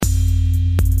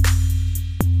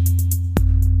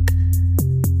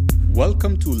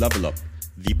Welcome to Level Up,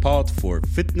 the pod for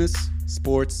fitness,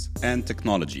 sports, and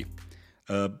technology.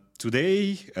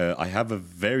 Today, I have a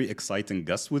very exciting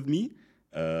guest with me,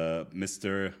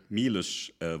 Mr.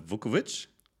 Milos Vukovic.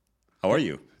 How are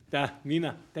you?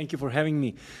 Mina, thank you for having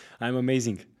me. I'm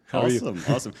amazing. How are you?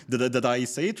 Awesome. Did I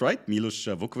say it right? Milos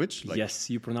Vukovic? Yes,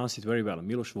 you pronounce it very well.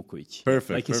 Milos Vukovic.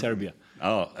 Perfect. In Serbia.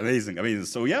 Oh, amazing.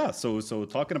 So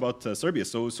talking about Serbia.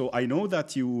 So I know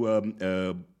that you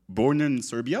born in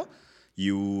Serbia.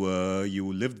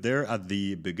 You lived there at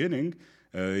the beginning.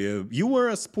 You were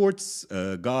a sports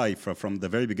guy from the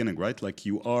very beginning, right? Like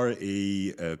you are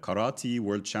a karate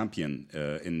world champion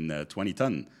in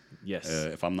 2010. Yes.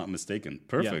 If I'm not mistaken.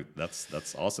 Perfect. Yeah.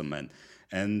 That's awesome, man.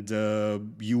 And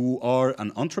you are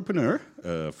an entrepreneur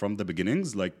from the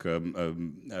beginnings.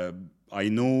 I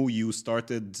know you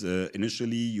started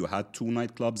initially, you had 2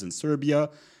 nightclubs in Serbia.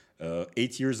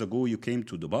 8 years ago, you came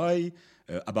to Dubai.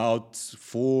 About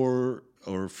 4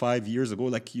 or 5 years ago,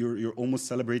 like you're almost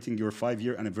celebrating your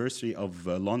 5-year anniversary of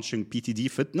launching PTD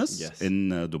Fitness in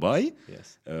Dubai.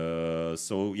 Yes.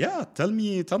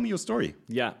 Tell me your story.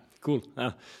 Yeah. Cool.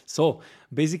 So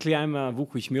basically, I'm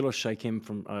Vukovic Milos.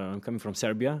 I'm coming from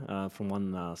Serbia, from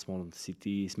one small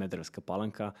city, Smederevska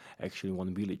Palanka. Actually,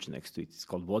 one village next to it. It's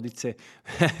called Vodice.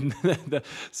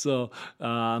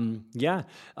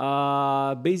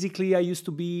 Basically, I used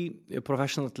to be a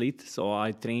professional athlete. So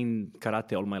I trained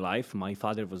karate all my life. My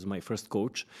father was my first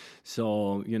coach.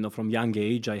 So from young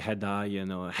age, I had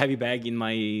a heavy bag in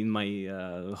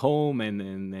my home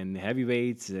and heavy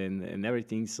weights and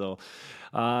everything. So.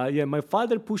 My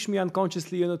father pushed me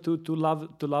unconsciously, to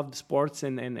love sports,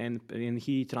 and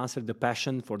he transferred the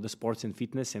passion for the sports and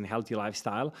fitness and healthy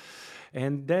lifestyle.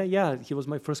 And he was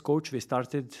my first coach. We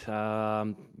started,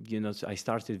 I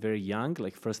started very young,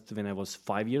 like first when I was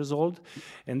 5 years old,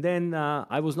 and then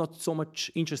I was not so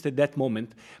much interested at that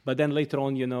moment. But then later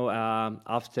on,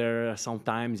 after some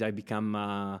times, I become.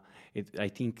 I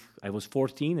think I was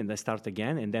 14 and I start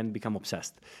again and then become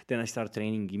obsessed. Then I start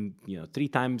training 3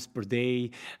 times per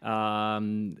day.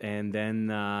 And then,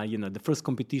 the first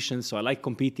competition. So I like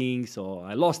competing. So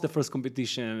I lost the first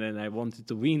competition and I wanted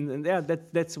to win. And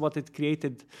that's what it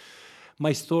created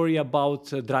my story about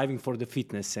driving for the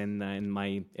fitness and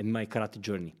my karate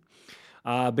journey.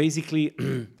 Basically,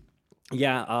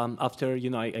 after,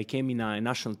 I came in a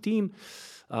national team.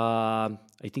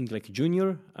 I think like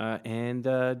junior, and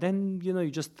then you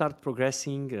just start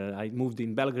progressing. I moved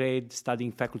in Belgrade,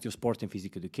 studying Faculty of Sport and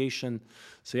Physical Education.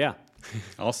 So yeah.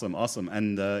 Awesome.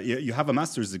 And you have a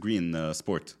master's degree in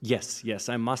sport. Yes,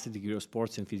 I'm master degree of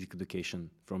sports and physical education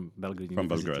from Belgrade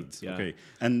University. From Belgrade. Yeah. Okay.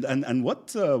 And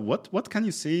what can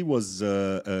you say was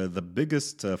the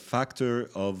biggest factor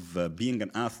of being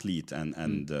an athlete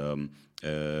and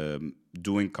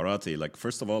doing karate? Like,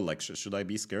 first of all, like, should I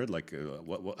be scared? Like,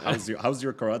 how's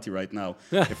your karate right now?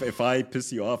 if I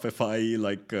piss you off, if I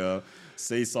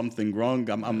say something wrong,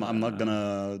 I'm not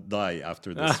gonna die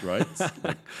after this, right?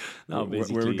 Like, no,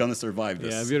 we're gonna survive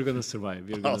this. Yeah, we're gonna survive.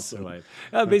 Awesome.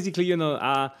 Basically,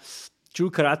 true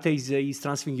karate is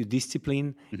transferring you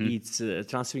discipline. Mm-hmm. It's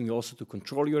transferring you also to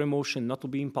control your emotion, not to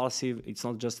be impulsive. It's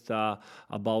not just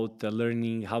about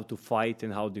learning how to fight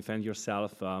and how to defend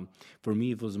yourself. For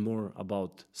me, it was more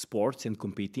about sports and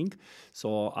competing.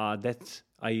 So that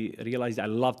I realized I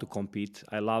love to compete.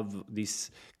 I love this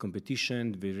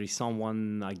competition. There is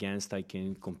someone against I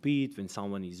can compete when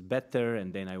someone is better,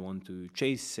 and then I want to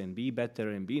chase and be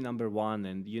better and be number one.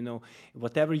 And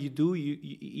whatever you do,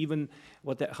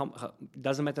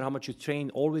 doesn't matter how much you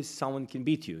train. Always someone can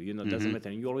beat you. Doesn't matter.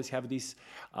 And you always have this,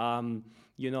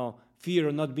 fear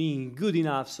of not being good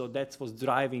enough. So that was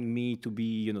driving me to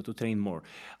be, to train more.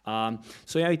 I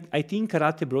think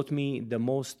karate brought me the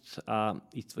most,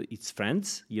 it's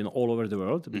friends, all over the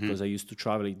world, because I used to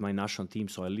travel with my national team.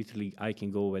 So I can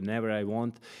go whenever I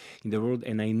want in the world,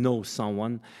 and I know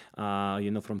someone,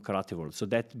 from karate world. So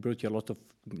that brought you a lot of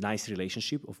nice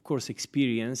relationship. Of course,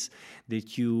 experience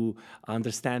that you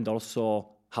understand also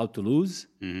how to lose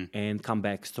and come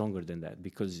back stronger than that,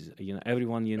 because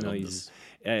everyone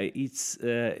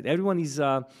everyone is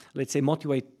let's say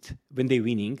motivated when they're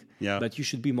winning, but you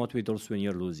should be motivated also when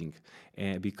you're losing,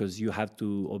 because you have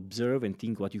to observe and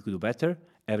think what you could do better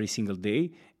every single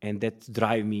day, and that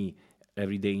drive me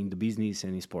every day in the business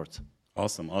and in sports.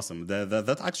 Awesome.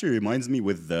 That actually reminds me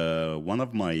with one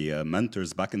of my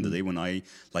mentors back in the day when I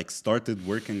started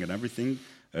working and everything.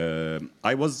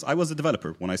 I was a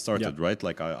developer when I started, right?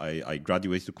 Like I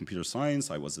graduated computer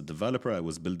science. I was a developer. I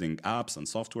was building apps and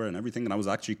software and everything, and I was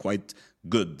actually quite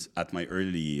good at my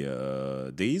early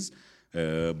days.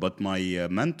 But my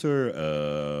mentor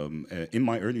in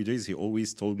my early days, he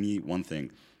always told me one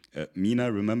thing: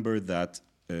 Mina, remember that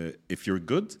if you're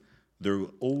good, there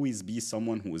will always be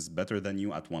someone who is better than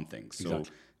you at one thing. So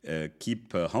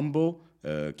keep humble,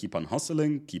 keep on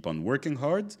hustling, keep on working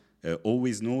hard.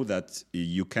 Always know that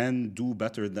you can do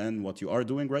better than what you are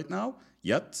doing right now.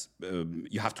 Yet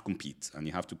you have to compete, and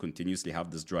you have to continuously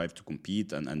have this drive to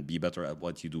compete and be better at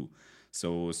what you do.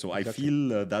 So I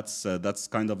feel that's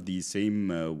kind of the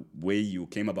same way you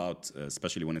came about,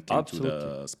 especially when it came to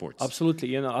the sports.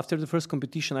 Absolutely. After the first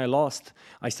competition I lost,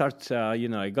 I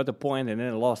I got a point and then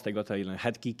I lost. I got a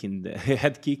head kick in the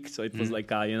head kick. So it was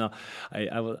like,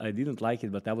 I didn't like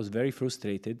it, but I was very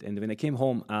frustrated. And when I came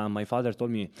home, my father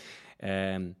told me,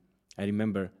 I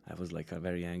remember I was like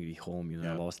very angry home,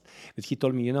 I lost. But he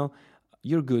told me,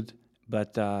 you're good,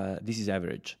 but this is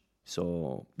average.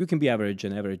 So you can be average,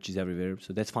 and average is everywhere.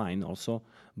 So that's fine also.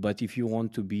 But if you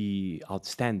want to be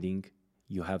outstanding,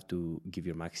 you have to give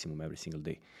your maximum every single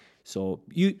day. So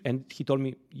and he told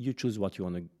me, you choose what you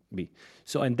want to be.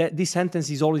 So, and this sentence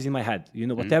is always in my head.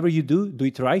 Whatever you do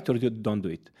it right or don't do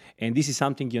it. And this is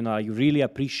something, I really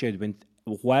appreciate when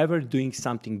whoever doing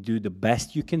something, do the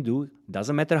best you can do.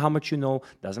 Doesn't matter how much you know,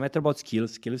 doesn't matter about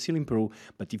skills will improve.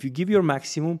 But if you give your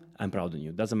maximum, I'm proud of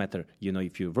you. Doesn't matter,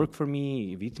 if you work for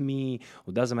me, with me,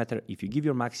 it doesn't matter. If you give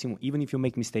your maximum, even if you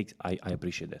make mistakes, I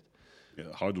appreciate that.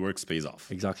 Yeah, hard work pays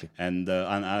off. Exactly. And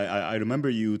I remember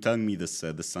you telling me this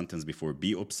sentence before: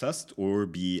 be obsessed or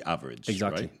be average.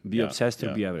 Exactly. Right? Be obsessed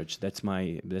or be average. That's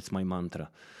my mantra,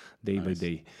 day by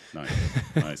day.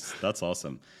 Nice. That's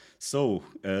awesome. So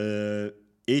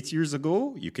 8 years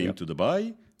ago, you came to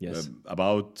Dubai. Yes.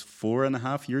 About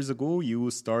 4.5 years ago, you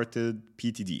started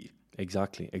PTD.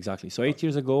 Exactly. So 8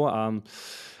 years ago,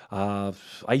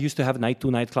 I used to have two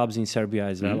nightclubs in Serbia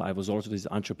as well. I was also this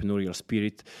entrepreneurial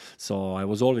spirit. So I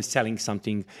was always selling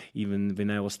something. Even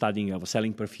when I was studying, I was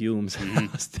selling perfumes, I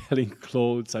was selling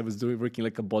clothes. I was working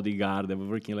like a bodyguard. I was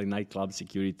working like nightclub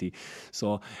security.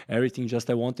 So everything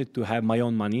I wanted to have my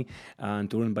own money and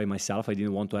to earn by myself. I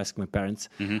didn't want to ask my parents.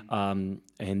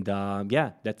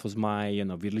 That was my,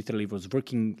 we literally was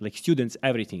working like students,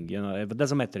 everything. It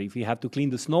doesn't matter. If we have to clean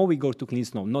the snow, we go to clean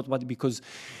snow. Not because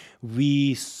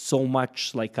we so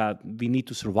much we need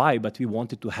to survive, but we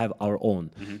wanted to have our own.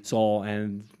 So,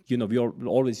 and we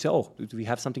always say, do we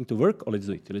have something to work? Let's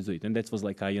do it. And that was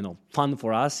fun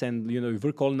for us. And we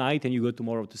work all night and you go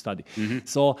tomorrow to study.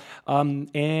 So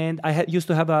and I used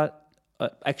to have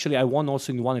actually, I won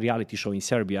also in one reality show in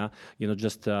Serbia.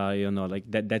 Like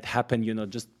that happened.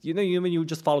 When you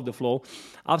just follow the flow.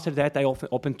 After that, I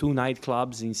opened 2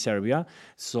 nightclubs in Serbia.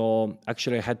 So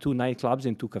actually, I had 2 nightclubs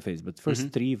and 2 cafes, but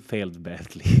first 3 failed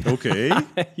badly. Okay.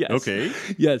 Yes. Okay.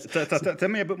 Yes. Tell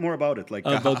me a bit more about it. Like,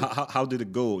 how did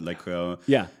it go? Like,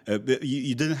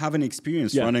 you didn't have any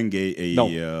experience running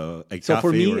a cafe.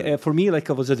 So for me, like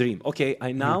it was a dream. Okay,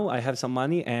 I have some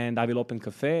money and I will open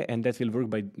cafe, and that will work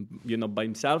by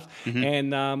himself,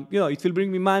 and it will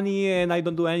bring me money, and I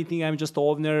don't do anything. I'm just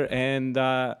owner, and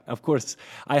of course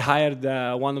I hired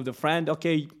one of the friend.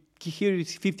 Okay, here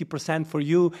is 50% for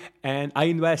you, and I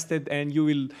invested, and you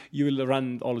will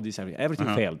run all of this. Everything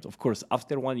failed. Of course,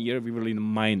 after 1 year we were in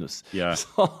minus. Yeah.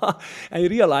 So I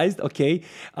realized,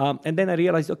 and then I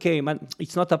realized, man,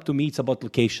 it's not up to me. It's about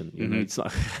location. It's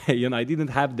not, I didn't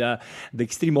have the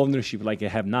extreme ownership like I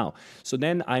have now. So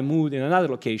then I moved in another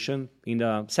location in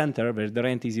the center where the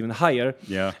rent is even higher.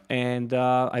 Yeah. And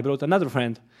I brought another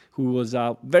friend who was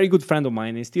a very good friend of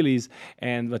mine and still is,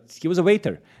 but he was a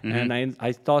waiter. And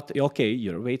I thought, okay,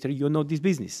 you're a waiter, you know this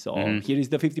business, so here is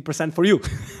the 50% for you.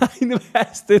 I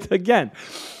invested again.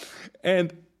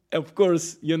 And of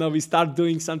course, we start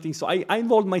doing something. So I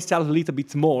involved myself a little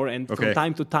bit more, and from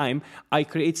time to time, I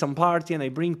create some party and I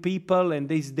bring people, and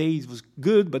these days was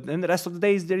good, but then the rest of the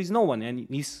days there is no one. And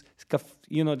this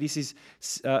is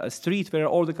a street where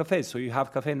all the cafes. So you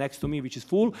have cafe next to me, which is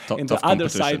full, and the other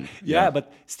side,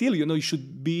 but still, you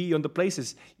should be on the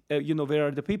places, where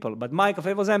are the people. But my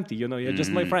cafe was empty, you're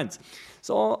just my friends.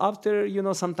 So after,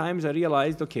 sometimes I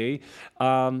realized, okay,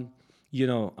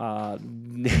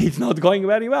 it's not going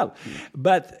very well.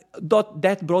 But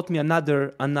that brought me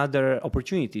another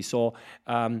opportunity. So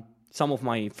some of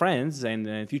my friends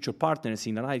and future partners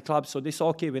in the nightclub, so they saw,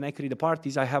 okay, when I create the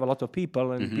parties, I have a lot of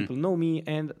people, and people know me.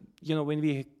 And, when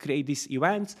we create these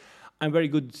events, I'm very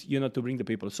good, to bring the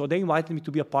people. So they invited me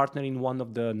to be a partner in one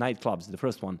of the nightclubs, the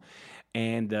first one.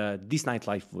 and this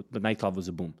the nightclub was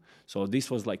a boom. So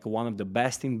this was like one of the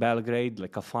best in Belgrade,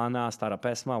 like Kafana, Stara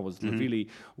Pesma was really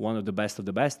one of the best of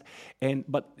the best.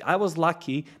 But I was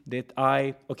lucky that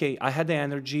I had the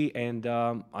energy, and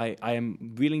I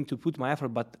am willing to put my effort,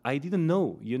 but I didn't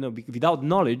know, without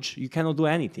knowledge, you cannot do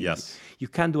anything. Yes. You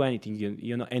can't do anything,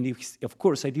 and of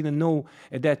course, I didn't know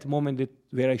at that moment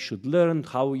where I should learn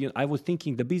how, I was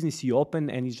thinking the business you open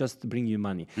and it's just bring you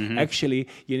money. Actually,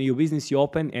 your business you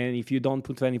open, and if you don't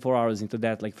put 24 hours into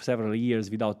that, like for several years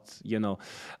without,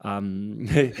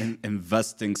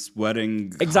 investing,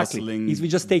 sweating, exactly. hustling, We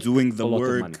just take doing the a lot of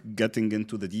work, money. getting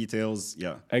into the details.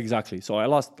 Yeah. Exactly. So I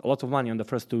lost a lot of money on the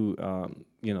first two,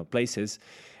 places.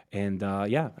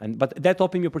 But that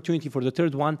opened me opportunity for the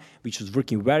third one, which was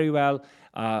working very well.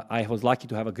 I was lucky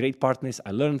to have a great partners.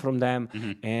 I learned from them,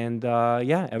 and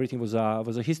everything was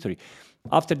a history.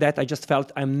 After that, I just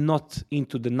felt I'm not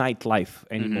into the nightlife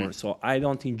anymore. So I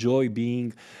don't enjoy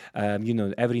being,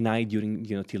 every night during,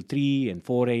 till 3 and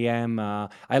 4 a.m.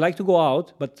 I like to go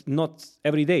out, but not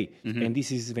every day. And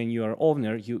this is when you are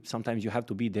owner, sometimes you have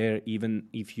to be there even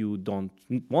if you don't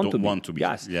want to be.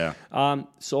 Yes. Yeah.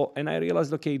 And I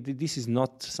realized, okay, this is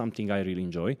not something I really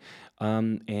enjoy.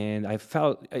 And I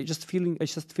just feeling,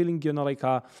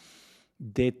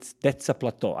 that's a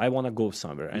plateau. I want to go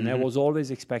somewhere. And I was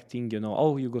always expecting,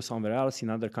 you go somewhere else in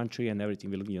another country and everything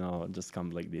will, just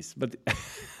come like this. But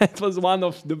it was one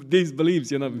of these beliefs,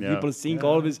 people think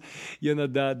always,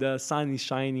 the sun is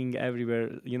shining everywhere,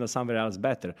 somewhere else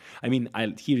better. I mean,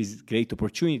 here is great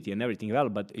opportunity and everything well,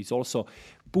 but it's also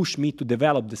pushed me to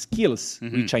develop the skills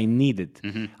which I needed.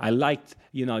 I liked,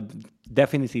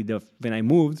 definitely when I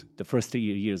moved, the first 3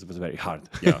 years was very hard.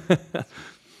 Yeah.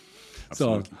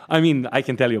 So, I mean, I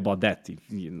can tell you about that.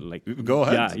 Go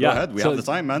ahead. Go ahead. We have the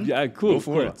time, man. Yeah, cool. Go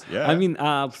for it. Yeah. I mean,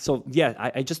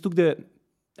 I just took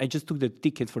the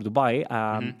ticket for Dubai.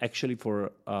 Actually,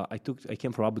 I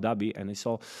came from Abu Dhabi, and I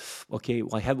saw,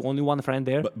 I have only one friend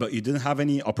there. But you didn't have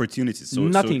any opportunities. So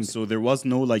nothing. So there was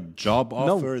no job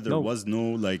offer. There No. was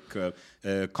no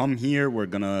come here. We're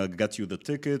gonna get you the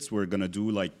tickets. We're gonna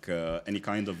do any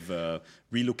kind of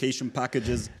relocation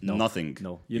packages. No. Nothing.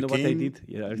 No. You know what I did?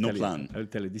 Yeah, no plan. I'll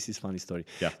tell you. This is a funny story.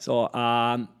 Yeah. So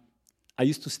I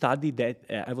used to study that.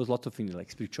 I was a lot of things like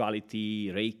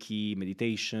spirituality, Reiki,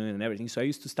 meditation, and everything. So I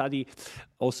used to study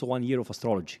also 1 year of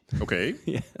astrology. Okay.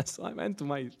 Yeah. So I went to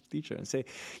my teacher and say,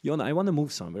 I want to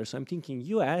move somewhere. So I'm thinking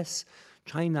US,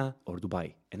 China, or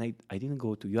Dubai. And I didn't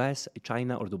go to US,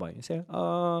 China, or Dubai. I said,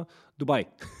 Dubai.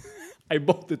 I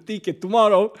bought the ticket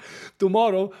tomorrow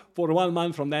for 1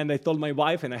 month from then. I told my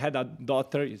wife, and I had a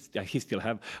daughter. He still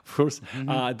have, of course.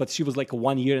 But she was like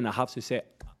 1 year and a half. So I said,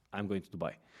 I'm going to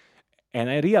Dubai. And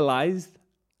I realized...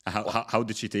 How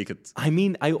did she take it? I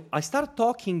mean, I started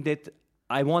talking that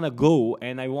I want to go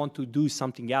and I want to do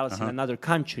something else in another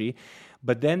country.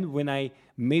 But then when I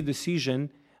made the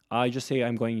decision, I just say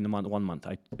I'm going in 1 month.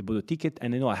 I bought a ticket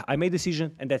and I made a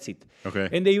decision and that's it. Okay.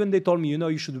 And they told me,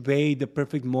 you should wait. The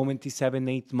perfect moment is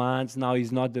 7-8 months. Now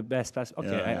is not the best.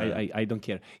 Okay, I don't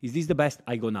care. Is this the best?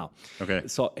 I go now. Okay.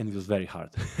 So, and it was very hard.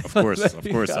 Of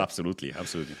course, absolutely.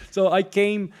 So I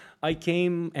came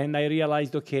and I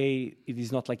realized, okay, it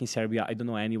is not like in Serbia. I don't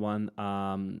know anyone.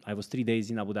 I was 3 days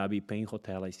in Abu Dhabi, paying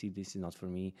hotel. I see this is not for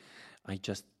me. I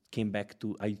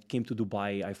came to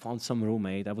Dubai. I found some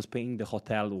roommate. I was paying the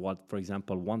hotel, for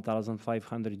example,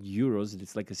 1,500 euros.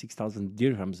 It's like 6,000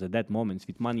 dirhams at that moment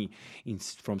with money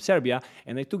from Serbia.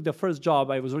 And I took the first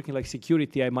job. I was working like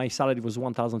security. My salary was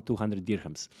 1,200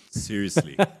 dirhams.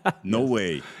 Seriously? No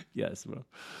way. Yes, bro.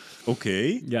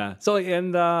 Okay. Yeah. So,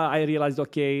 and I realized,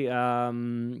 okay, I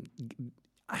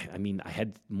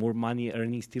had more money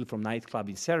earning still from nightclub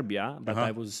in Serbia, but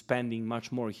I was spending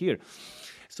much more here.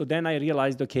 So then I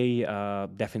realized, okay,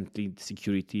 definitely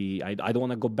security. I don't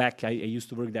want to go back. I used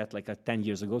to work that 10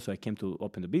 years ago, so I came to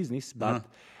open the business. But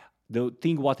the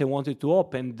thing what I wanted to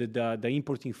open, the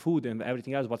importing food and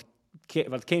everything else, what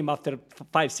came after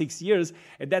 5-6 years,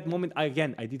 at that moment, I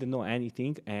didn't know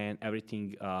anything and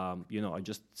everything, I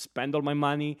just spent all my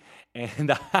money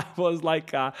and I was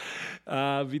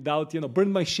without,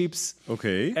 burned my ships,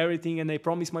 everything. And I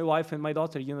promised my wife and my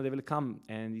daughter, they will come.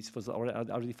 And this was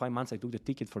already 5 months. I took the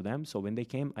ticket for them. So when they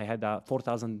came, I had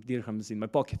 4,000 dirhams in my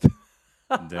pocket.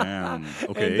 Damn.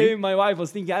 Okay. And then my wife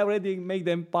was thinking, I already made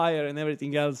the empire and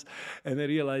everything else. And I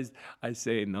realized, I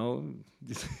say, no,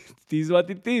 this is what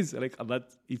it is. But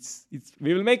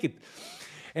we will make it.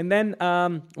 And then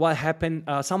what happened?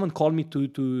 Someone called me to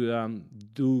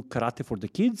do karate for the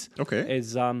kids. Okay.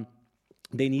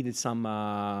 they needed some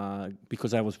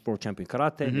because I was pro champion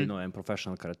karate, you know, I'm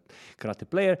professional karate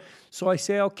player. So I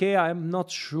say, okay, I'm not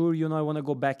sure, you know, I want to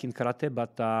go back in karate,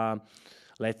 but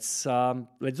let's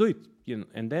do it, you know.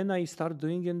 And then I started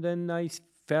doing, and then I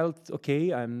felt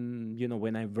okay. I'm, you know,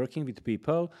 when I'm working with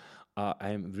people,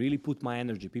 I really put my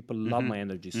energy. People love my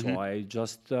energy, so I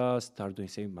just start doing.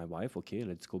 Saying my wife, okay,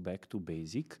 let's go back to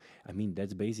basic. I mean,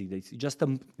 that's basic. That's just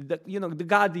you know, the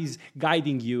God is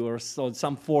guiding you, or so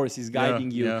some force is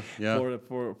guiding you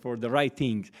for the right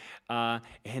things.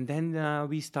 And then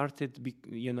we started,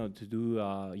 you know, to do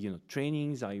you know,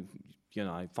 trainings. I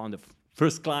found the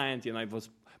first client. You know, I was.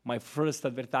 My first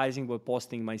advertising was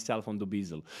posting myself on the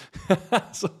Bizzle.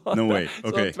 No way.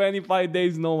 Okay. So 25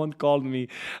 days, no one called me.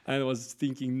 And I was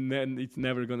thinking, man, it's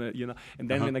never going to, you know. And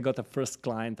then when I got the first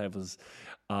client, I was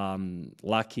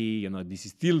lucky. You know, this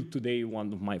is still today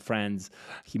one of my friends.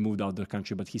 He moved out of the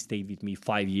country, but he stayed with me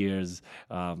 5 years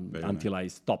until I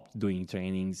stopped doing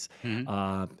trainings.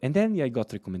 And then I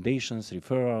got recommendations,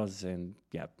 referrals, and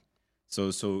yeah.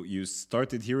 So you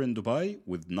started here in Dubai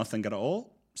with nothing at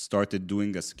all? Started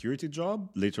doing a security job.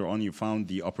 Later on, you found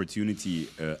the opportunity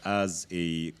as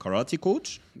a karate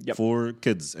coach for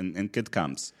kids in kid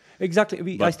camps.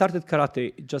 Exactly. I started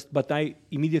karate, but I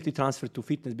immediately transferred to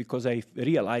fitness because I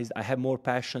realized I have more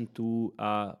passion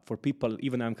for people,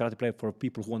 even I'm a karate player, for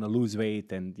people who want to lose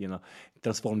weight and, you know,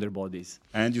 transform their bodies.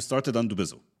 And you started on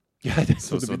Dubizzle. Yeah,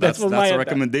 so that's a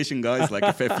recommendation, guys. Like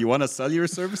if you want to sell your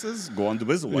services, go on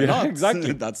Dubizzle. Why not?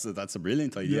 Exactly. That's a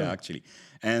brilliant idea, actually.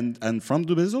 And from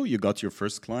Dubizzle, you got your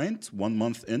first client 1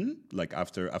 month in, like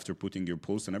after putting your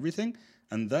post and everything,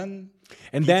 and then.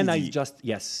 And PTD. then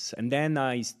and then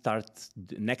I start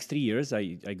next 3 years.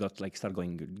 I got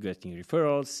getting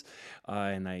referrals,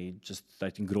 and I just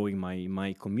started growing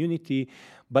my community.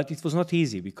 But it was not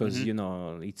easy because you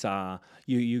know it's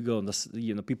you go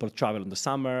you know, people travel in the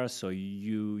summer, so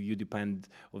you depend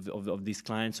of these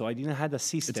clients. So I didn't have a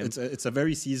system. It's a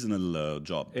very seasonal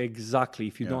job. Exactly.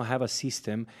 If you don't have a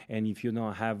system, and if you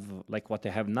don't have like what I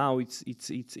have now,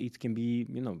 it can be,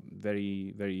 you know,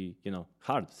 very, very, you know,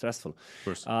 hard, stressful. Of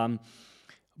course.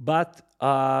 But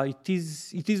it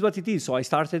is what it is. So I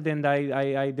started, and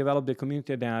I developed the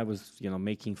community. Then I was, you know,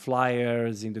 making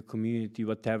flyers in the community,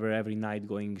 whatever, every night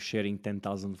sharing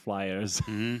 10,000 flyers.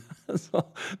 So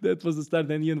that was the start.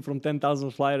 Then, you know, from 10,000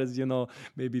 flyers, you know,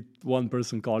 maybe one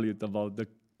person called you about the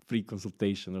free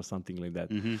consultation or something like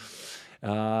that.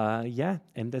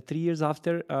 And 3 years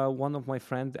after, one of my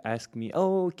friends asked me,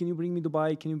 "Oh, can you bring me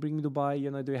Dubai? Can you bring me Dubai? You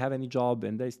know, do you have any job?"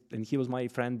 And he was my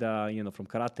friend, you know, from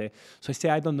karate. So I say,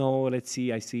 "I don't know. Let's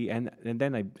see." I see, and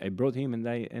then I brought him,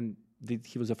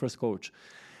 he was the first coach.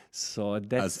 So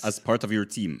that's as part of your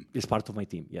team. It's part of my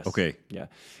team. Yes. Okay. Yeah.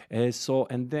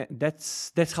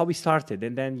 That's how we started.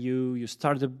 And then you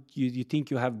started. You think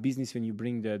you have business when you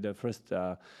bring the first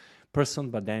person,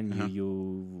 but then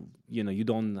you know, you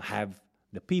don't have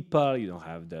the people, you don't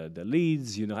have the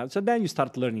leads, you know. So then you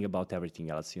start learning about everything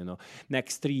else, you know.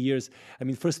 Next 3 years, I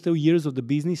mean, first 2 years of the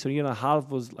business, or year and a half,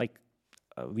 was like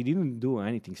we didn't do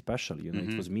anything special, you know.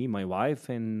 It was me, my wife,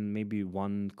 and maybe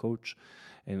one coach,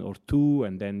 or two,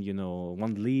 and then, you know,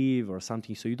 one leave or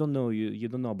something. So you don't know you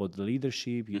don't know about the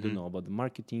leadership, you don't know about the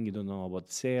marketing, you don't know about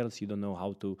sales, you don't know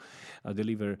how to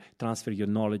transfer your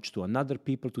knowledge to another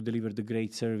people to deliver the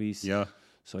great service. Yeah.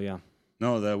 So yeah.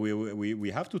 No, that we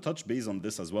have to touch base on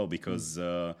this as well, because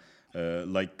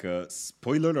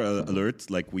spoiler alert,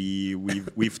 like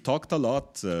we've talked a lot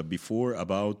before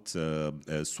about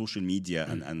social media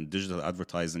and digital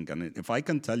advertising, and if I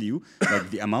can tell you, like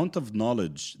the amount of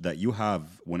knowledge that you have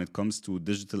when it comes to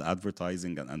digital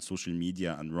advertising and social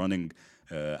media and running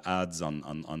ads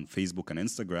on Facebook and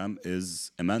Instagram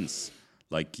is immense.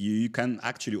 Like you can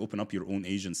actually open up your own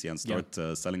agency and start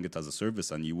selling it as a service,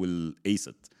 and you will ace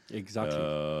it. Exactly.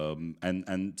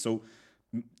 And so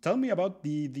tell me about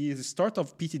the start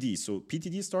of PTD. So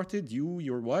PTD started, you,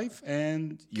 your wife,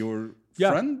 and your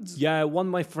friend? Yeah, one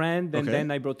my friend, and then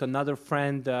I brought another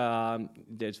friend.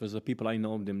 That was the people I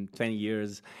know them 20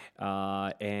 years.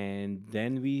 And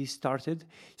then we started.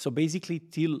 So basically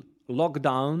till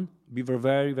lockdown, we were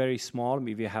very, very small.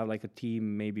 We have like a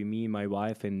team, maybe me, my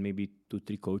wife, and maybe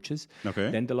 2-3 coaches.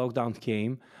 Okay. Then the lockdown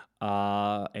came,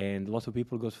 and a lot of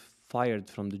people got fired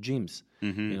from the gyms.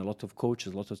 You know, a lot of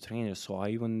coaches, a lot of trainers. So I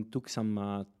even took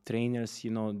some trainers,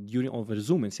 you know, over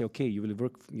Zoom and say, okay, you will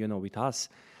work, you know, with us.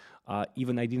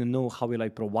 Even I didn't know how will I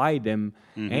provide them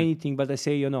anything, but I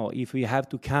say, you know, if we have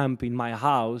to camp in my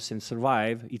house and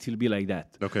survive, it will be like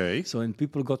that. Okay. So, and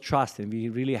people got trust, and we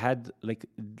really had like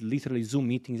literally Zoom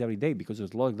meetings every day because it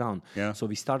was lockdown. Yeah. So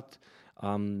we start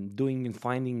doing and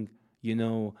finding,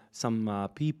 some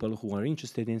people who are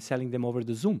interested in selling them over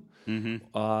the Zoom.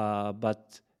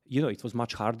 But it was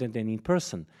much harder than in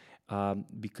person,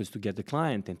 because to get the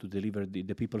client and to deliver,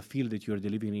 the people feel that you're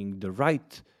delivering the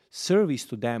right service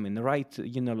to them and the right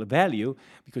value,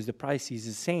 because the price is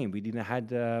the same.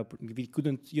 We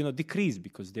couldn't decrease,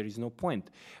 because there is no point.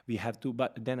 We have to.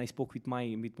 But then I spoke with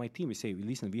my team. We say,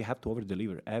 listen, we have to over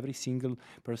deliver. Every single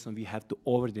person, we have to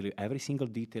over deliver every single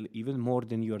detail, even more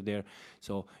than you're there.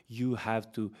 So you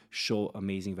have to show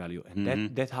amazing value,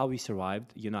 and that's how we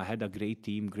survived. I had a great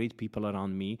team, great people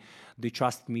around me. They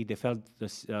trusted me. They felt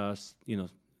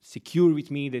secure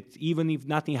with me that even if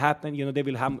nothing happened, they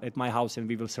will come at my house and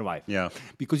we will survive. Yeah.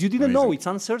 Because you didn't know, it's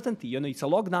uncertainty. It's a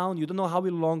lockdown. You don't know how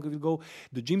long it will go.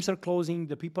 The gyms are closing.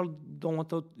 The people don't want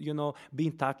to, be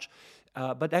in touch.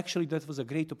 But actually, that was a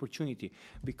great opportunity,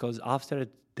 because after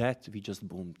that, we just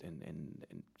boomed and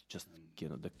just,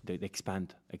 they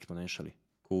expand exponentially.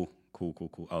 Cool.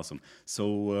 Awesome.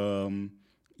 So,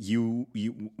 you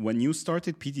when you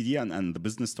started PTD and the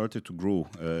business started to grow,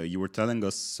 you were telling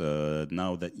us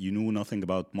now that you knew nothing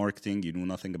about marketing, you knew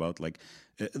nothing about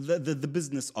the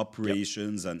business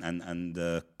operations and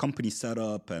company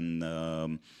setup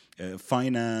and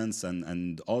finance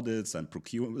and audits and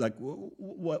procurement,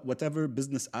 whatever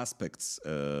business aspects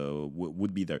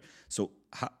would be there. So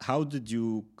how did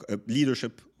you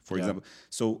leadership, for example?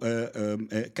 So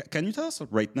can you tell us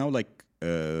right now,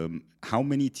 how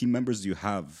many team members do you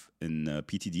have in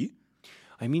PTD?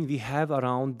 I mean, we have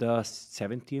around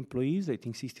 70 employees, I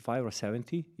think 65 or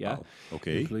 70, Wow.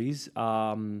 Okay. employees.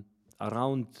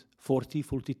 Around 40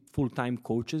 full-time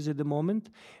coaches at the moment,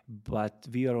 but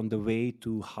we are on the way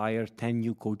to hire 10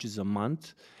 new coaches a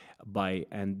month by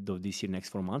end of this year, next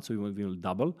 4 months. So we will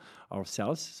double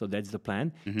ourselves. So that's the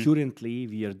plan. Currently,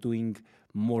 we are doing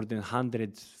more than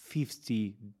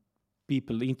 150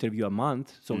 people interview a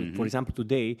month. So, for example,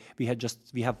 today we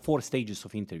have 4 stages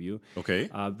of interview. Okay.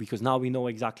 Because now we know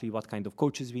exactly what kind of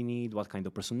coaches we need, what kind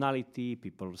of personality,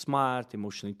 people smart,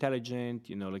 emotionally intelligent,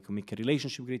 who make a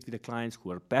relationship great with the clients,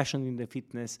 who are passionate in the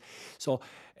fitness. So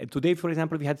today, for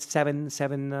example, we had seven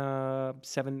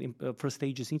first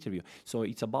stages interview. So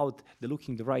it's about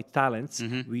looking the right talents,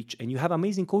 and you have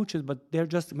amazing coaches, but they're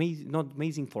just not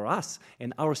amazing for us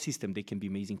and our system. They can be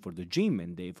amazing for the gym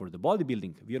and for the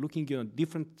bodybuilding. We are looking,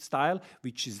 different style,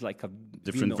 which is like a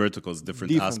different verticals,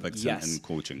 different aspects in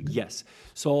coaching. Yes.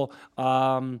 So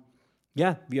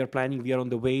we are planning. We are on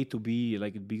the way to be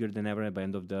bigger than ever by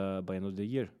end of the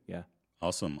year. Yeah.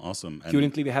 Awesome. And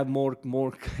currently, we have more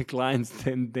clients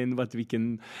than what we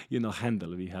can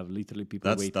handle. We have literally people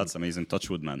waiting. That's amazing. Touch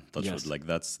wood, man. Touch wood.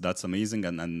 That's amazing.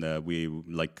 And we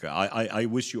I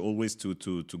wish you always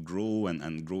to grow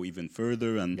and grow even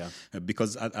further. And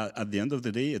because at the end of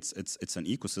the day, it's an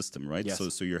ecosystem, right? Yes.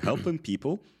 So you're helping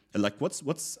people.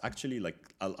 What's actually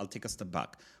I'll take a step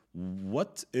back.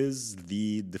 What is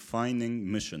the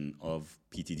defining mission of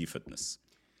PTD Fitness?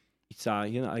 It's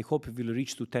I hope we will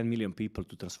reach to 10 million people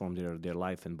to transform their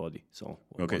life and body. So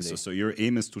okay, so your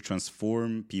aim is to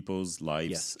transform people's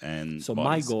lives and so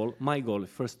bodies. my goal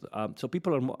first. So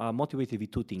people are motivated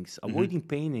with 2 things: avoiding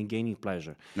pain and gaining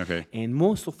pleasure. Okay, and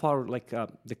most of our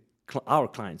our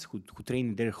clients who train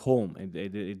in their home and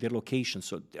their location.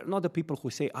 So they're not the people who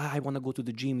say, I want to go to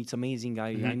the gym. It's amazing.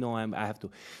 I know I have to.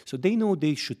 So they know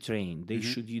they should train. They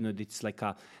should, it's like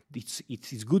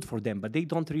it's good for them, but they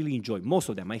don't really enjoy. Most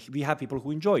of them. We have people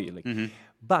who enjoy it.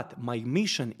 But my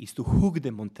mission is to hook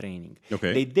them on training.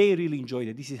 Okay. They really enjoy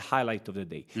that. This is highlight of the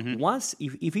day. Once,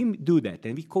 if we do that,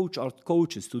 and we coach our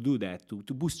coaches to do that,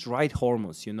 to boost right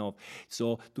hormones,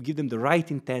 so to give them the right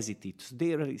intensity. So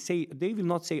they will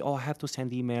not say, oh, I have to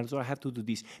send emails or I have to do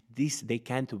this. They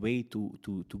can't wait to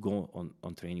go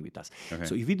on training with us. Okay.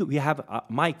 So if we have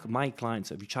my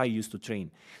clients, which I used to train.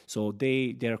 So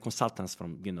they are consultants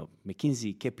from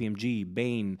McKinsey, KPMG,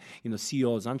 Bain,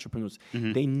 CEOs, entrepreneurs.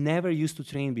 They never used to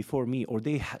train before me, or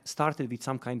they started with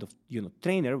some kind of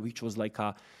trainer which was like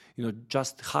a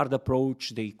just hard approach.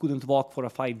 They couldn't walk for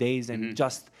 5 days and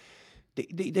just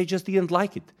they just didn't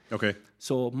like it. Okay.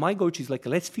 So my coach is like,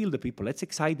 let's feel the people, let's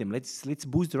excite them, let's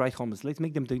boost the right hormones, let's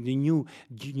make them the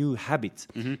new habits.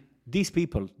 These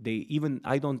people, they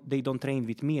don't train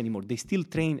with me anymore. They still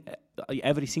train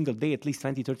every single day, at least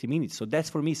 20-30 minutes. So that's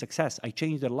for me success. I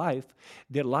changed their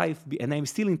life, and I'm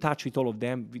still in touch with all of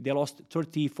them. They lost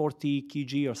 30-40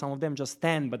 kg, or some of them just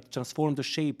 10, but transformed the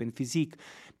shape and physique.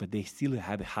 But they still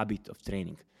have a habit of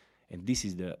training. And this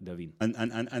is the win.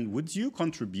 And would you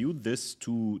contribute this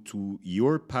to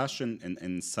your passion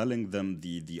in selling them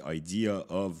the idea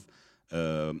of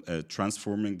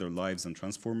transforming their lives and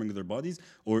transforming their bodies?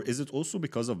 Or is it also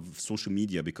because of social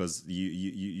media? Because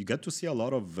you get to see a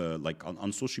lot of, like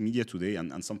on social media today,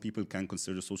 and some people can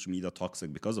consider social media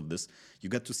toxic because of this. You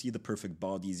get to see the perfect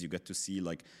bodies. You get to see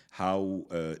like how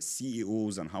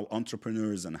CEOs and how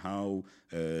entrepreneurs and how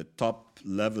top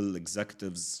level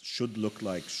executives should look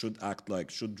like, should act like,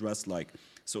 should dress like.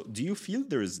 So do you feel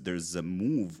there's a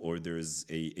move, or there's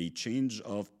a change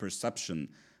of perception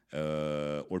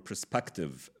or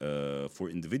perspective for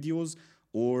individuals?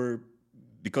 Or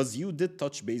because you did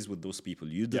touch base with those people,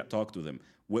 you did talk to them,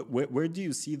 where do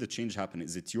you see the change happen?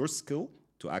 Is it your skill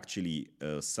to actually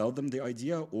sell them the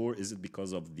idea, or is it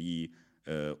because of the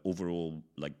overall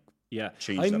like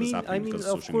change that is happening because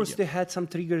of social of course, media? they had some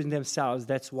triggers in themselves.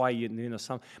 That's why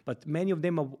some. But many of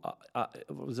them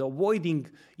was avoiding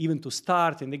even to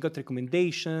start, and they got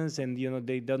recommendations, and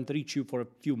they don't reach you for a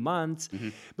few months.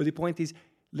 But the point is,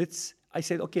 I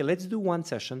said, okay, let's do one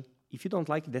session. If you don't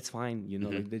like it, that's fine.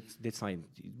 Like that's fine.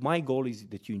 My goal is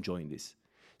that you enjoy this.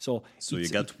 So you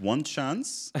get one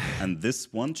chance, and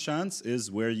this one chance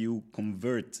is where you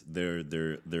convert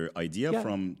their idea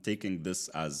from taking this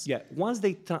as Once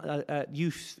they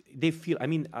feel. I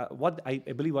mean, what I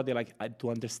believe what they like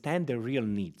to understand their real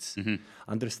needs,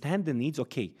 understand the needs.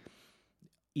 Okay,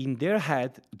 in their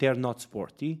head they're not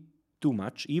sporty too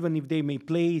much, even if they may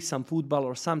play some football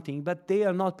or something, but they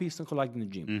are not people who like in the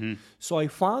gym. So I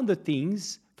found the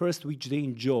things first which they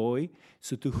enjoy,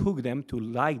 so to hook them to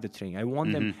like the training. I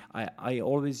want them, I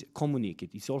always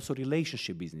communicate. It's also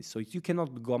relationship business. So you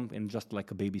cannot go and just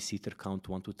like a babysitter count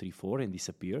 1, 2, 3, 4 and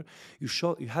disappear.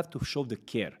 You have to show the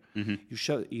care. You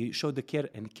show the care,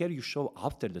 and care you show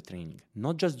after the training,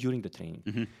 not just during the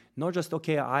training. Not just,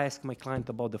 okay, I ask my client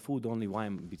about the food only while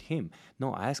I'm with him.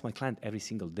 No, I ask my client every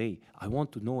single day. I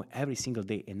want to know every single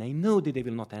day. And I know that they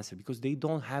will not answer because they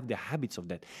don't have the habits of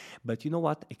that. But you know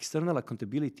what? External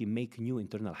accountability make new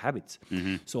internal habits.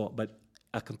 So, but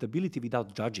accountability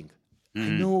without judging. I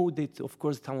know that, of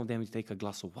course, some of them take a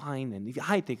glass of wine. And if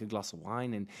I take a glass of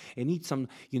wine and eat some,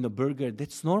 burger,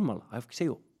 that's normal. I say,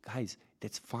 oh, guys,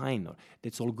 that's fine, or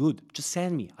that's all good. Just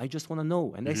send me. I just want to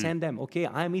know. And I send them, okay,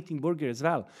 I'm eating burger as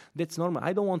well. That's normal.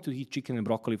 I don't want to eat chicken and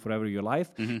broccoli forever in your life.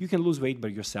 You can lose weight by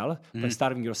yourself, by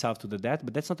starving yourself to the death,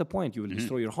 but that's not the point. You will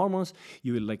destroy your hormones.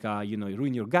 You will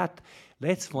ruin your gut.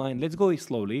 That's fine. Let's go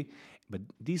slowly. But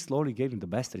these slowly gave them the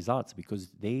best results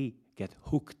because they get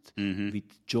hooked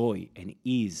with joy and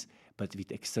ease, but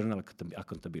with external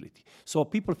accountability. So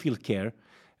people feel care.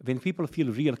 When people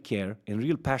feel real care and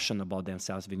real passion about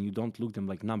themselves, when you don't look them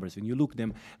like numbers, when you look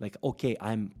them like, okay,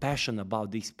 I'm passionate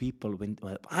about these people, when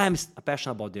I'm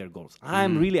passionate about their goals.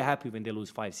 I'm really happy when they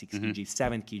lose 5, 6 kg,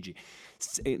 7 kg.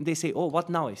 They say, oh, what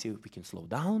now? I say, we can slow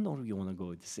down, or you want to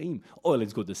go the same? Oh,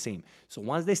 let's go the same. So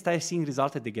once they start seeing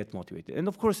results, they get motivated. And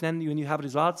of course, then when you have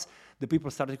results, the people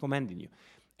start recommending you.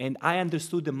 And I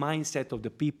understood the mindset of the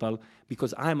people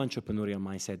because I'm entrepreneurial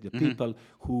mindset. The people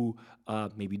who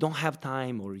maybe don't have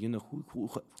time, or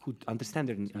who understand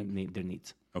their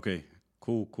needs. Okay,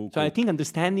 cool. So I think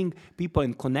understanding people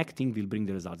and connecting will bring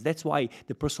the results. That's why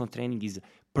the personal training is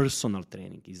personal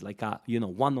training. It's like a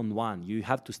one-on-one. You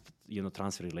have to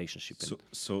transfer relationship.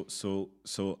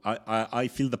 So I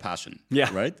feel the passion.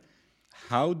 Yeah. Right.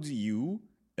 How do you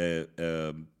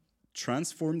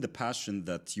transform the passion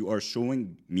that you are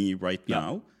showing me right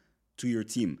now to your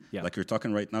team? Like you're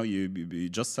talking right now, you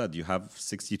just said you have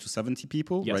 60 to 70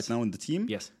 people right now in the team.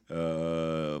 Yes.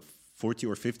 40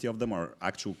 or 50 of them are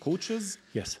actual coaches.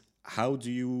 Yes. How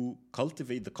do you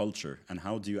cultivate the culture, and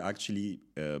how do you actually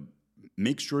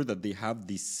make sure that they have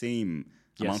the same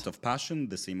amount of passion,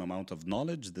 the same amount of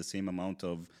knowledge, the same amount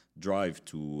of drive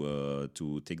to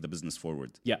take the business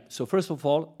forward? Yeah. So first of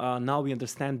all, now we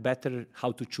understand better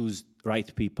how to choose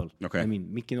right people. Okay. I mean,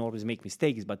 we can always make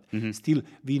mistakes, but still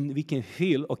we can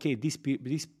feel, okay, this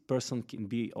person can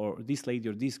be, or this lady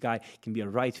or this guy can be a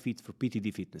right fit for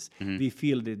PTD Fitness. We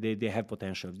feel that they have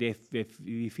potential.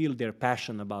 We feel their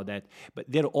passion about that, but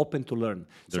they're open to learn.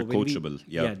 They're coachable.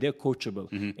 They're coachable.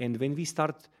 And when we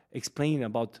start explaining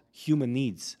about human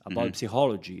needs, about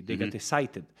psychology, they get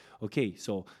excited. Okay,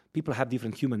 so people have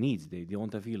different human needs. They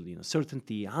want to feel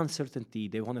certainty, uncertainty.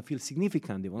 They want to feel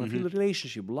significant. They want to feel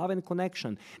relationship, love and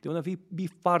connection. They want to be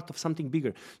part of something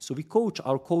bigger. So we coach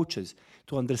our coaches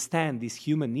to understand these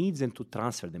human needs and to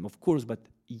transfer them, of course, but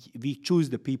we choose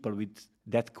the people with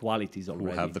that qualities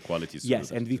already. Who have the qualities.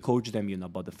 Yes, and we coach them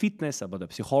about the fitness, about the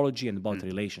psychology, and about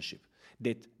relationship.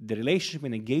 That the relationship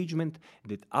and engagement,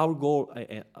 that our goal,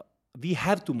 we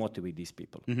have to motivate these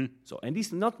people. So, and this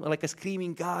is not like a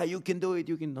screaming, you can do it,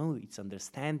 you can. No, it's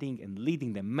understanding and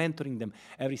leading them, mentoring them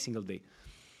every single day.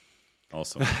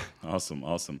 Awesome,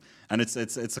 awesome. And it's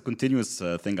a continuous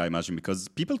thing, I imagine, because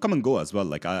people come and go as well.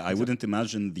 Like I wouldn't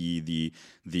imagine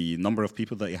the number of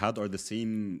people that you had are the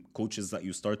same coaches that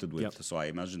you started with. Yep. So I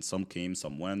imagine some came,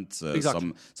 some went,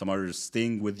 Exactly. some are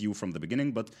staying with you from the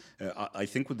beginning. But I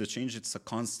think with the change, it's a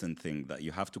constant thing that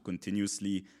you have to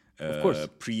continuously Of course.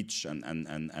 preach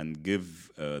and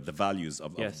give the values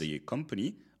of Yes. the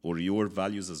company, or your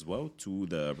values as well, to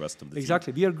the rest of the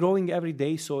Exactly. We are growing every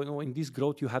day. So, in this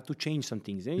growth, you have to change some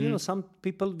things. And, some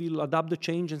people will adapt the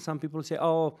change and some people say,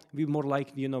 oh, we're more like,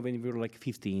 when we were like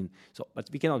 15. So, but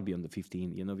we cannot be on the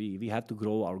 15. We have to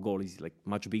grow. Our goal is like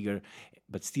much bigger,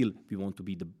 but still we want to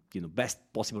be the, best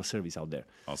possible service out there.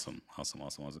 Awesome.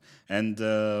 And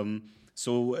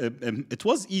so it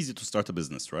was easy to start a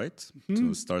business, right?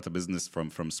 To start a business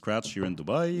from scratch here in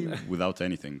Dubai without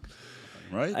anything.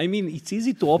 Right? I mean, it's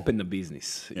easy to open a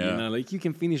business. Yeah. Like you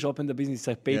can open the business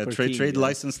a paper thing. Trade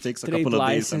license takes a Trade couple of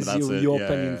days, and license, that's it. you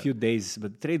open in a few days.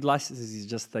 But trade license is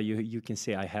just you can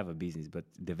say I have a business, but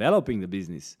developing the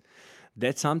business,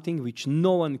 that's something which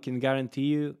no one can guarantee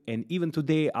you. And even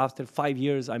today, after 5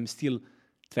 years, I'm still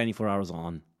 24 hours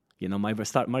on.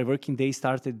 My working day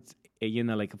started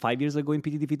like 5 years ago in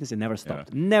PTD Fitness and never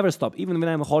stopped. Never stopped. Even when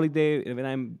I'm on holiday, when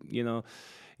I'm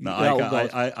No,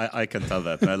 I can tell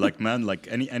that. Like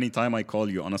any time I call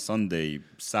you on a Sunday,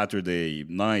 Saturday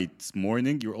night,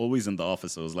 morning, you're always in the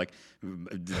office. I was like,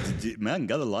 man,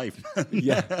 get a life, man.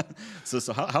 Yeah.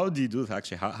 So how do you do it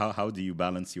actually? How do you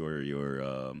balance your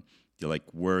like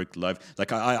work life?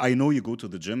 Like I know you go to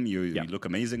the gym, you look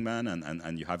amazing, man,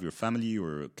 and you have your family,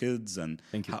 your kids, and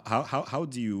Thank you. How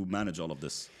do you manage all of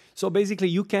this? So basically,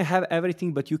 you can have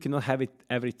everything, but you cannot have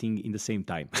everything in the same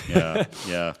time.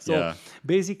 Yeah. So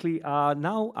basically,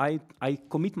 now I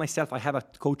commit myself. I have a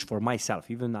coach for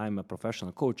myself, even I'm a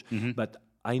professional coach, but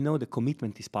I know the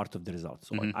commitment is part of the result.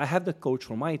 So I have the coach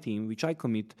for my team, which I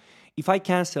commit. If I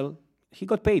cancel, he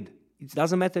got paid. It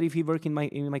doesn't matter if he work in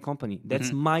my company.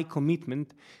 That's my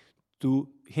commitment to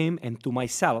him and to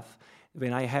myself.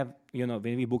 When I have,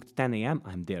 when we booked 10 a.m.,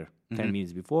 I'm there. 10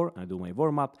 minutes before, I do my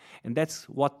warm-up. And that's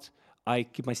what I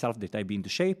keep myself, that I be in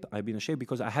shape. I be in shape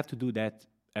because I have to do that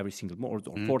every single morning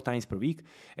or 4 times per week.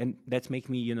 And that's make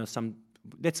me,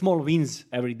 that small wins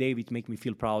every day which make me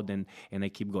feel proud and I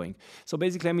keep going. So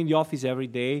basically, I'm in the office every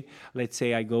day. Let's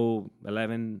say I go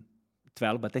 11,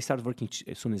 12, but I start working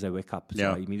as soon as I wake up.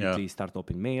 So I immediately start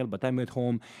open mail, but I'm at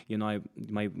home,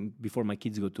 before my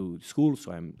kids go to school.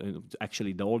 So I'm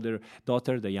actually the older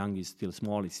daughter, the young is still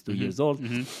small, it's 2 years old.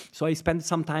 So I spend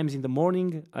some times in the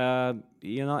morning, and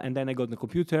then I go to the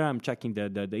computer, I'm checking the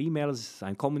emails,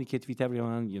 I communicate with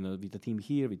everyone, with the team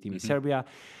here, with the team in Serbia.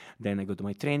 Then I go to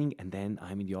my training, and then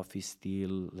I'm in the office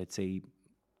till, let's say,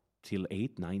 till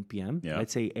 8, 9 p.m.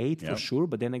 Let's say 8 for sure.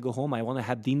 But then I go home. I want to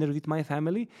have dinner with my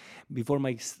family before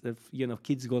my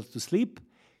kids go to sleep.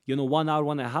 1 hour,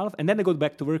 1.5, and then I go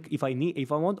back to work if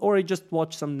I want, or I just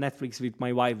watch some Netflix with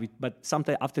my wife. But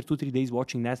sometimes after 2-3 days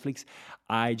watching Netflix,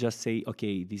 I just say,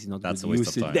 okay, this is not that's good a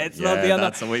waste of time.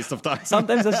 That's a waste of time.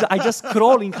 Sometimes I just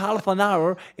scroll in half an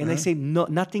hour, and I say, no,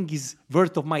 nothing is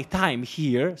worth of my time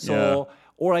here. So,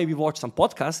 or I will watch some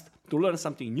podcast to learn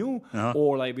something new,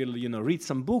 or I will, read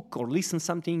some book or listen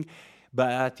something.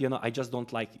 But, I just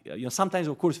don't like, sometimes,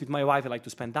 of course, with my wife, I like to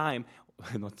spend time.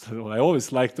 I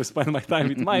always like to spend my time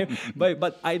with my,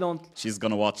 but I don't. She's going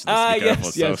to watch this, be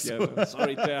careful. Yes.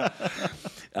 Sorry.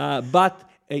 But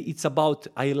it's about,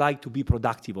 I like to be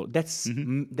productive.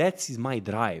 That is my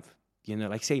drive.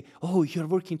 Like say, oh, you're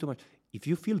working too much. If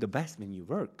you feel the best when you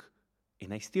work,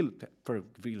 and I still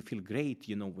feel great,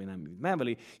 when I'm with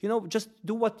family, just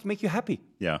do what make you happy.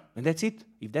 Yeah. And that's it.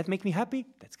 If that make me happy,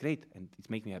 that's great. And it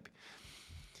make me happy.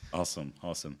 Awesome.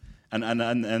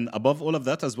 And above all of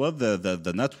that as well,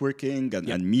 the networking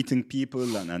and meeting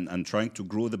people and trying to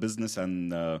grow the business.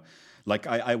 And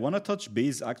I want to touch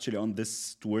base actually on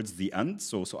this towards the end.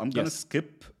 So I'm going to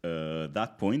skip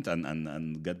that point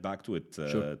and get back to it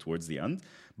towards the end.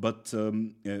 But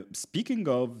speaking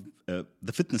of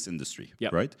the fitness industry,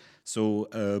 right? So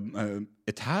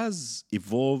it has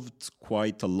evolved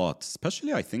quite a lot,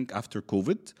 especially I think after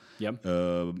COVID.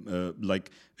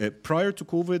 Prior to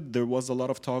COVID, there was a lot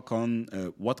of talk on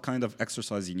what kind of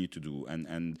exercise you need to do,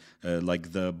 and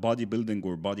like the bodybuilding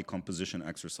or body composition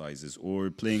exercises,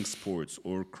 or playing sports,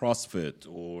 or CrossFit,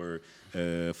 or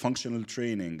functional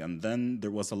training. And then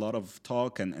there was a lot of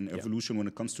talk and evolution when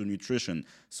it comes to nutrition.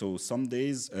 So some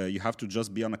days you have to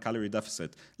just be on a calorie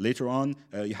deficit. Later on,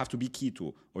 you have to be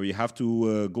keto, or you have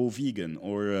to go vegan,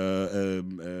 or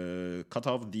cut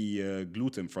off the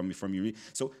gluten from your.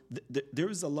 So there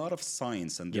is a lot of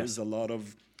science, and there's a lot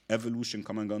of evolution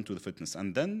coming onto the fitness.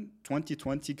 And then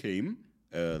 2020 came,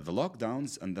 the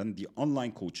lockdowns, and then the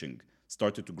online coaching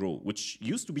started to grow, which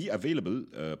used to be available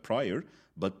prior,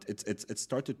 but it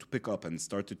started to pick up and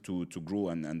started to grow,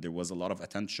 and there was a lot of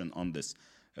attention on this.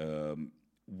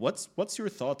 What's your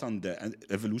thought on the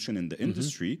evolution in the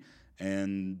industry,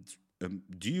 and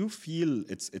do you feel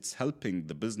it's helping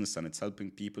the business and it's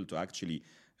helping people to actually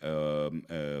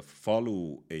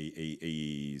follow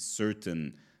a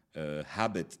certain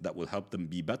habit that will help them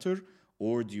be better?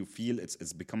 Or do you feel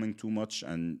it's becoming too much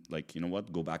and, like, you know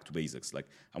what, go back to basics? Like,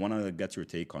 I want to get your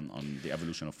take on the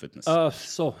evolution of fitness.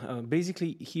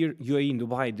 Basically here, UAE in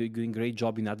Dubai, they're doing a great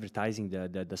job in advertising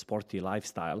the sporty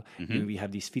lifestyle. And we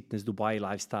have these Fitness Dubai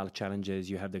lifestyle challenges.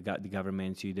 You have the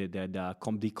governments, the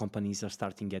big companies are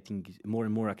starting getting more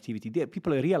and more activity.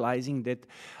 People are realizing that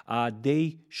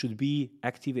they should be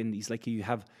active, and it's like you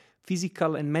have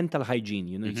physical and mental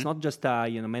hygiene. It's not just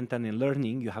mental and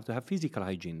learning. You have to have physical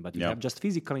hygiene, but you have just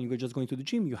physical and you're just going to the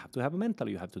gym. You have to have a mental.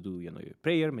 You have to do your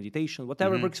prayer, meditation,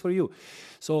 whatever works for you.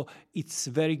 So it's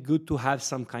very good to have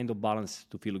some kind of balance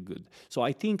to feel good. So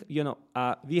I think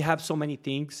we have so many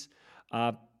things.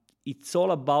 It's all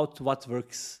about what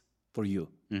works for you.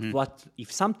 What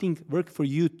if something works for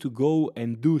you to go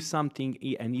and do something,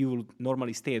 and you will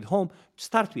normally stay at home?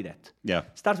 Start with that.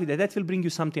 Start with that. That will bring you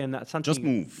something. Just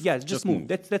move. Yeah, just move.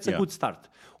 That's a good start.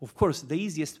 Of course, the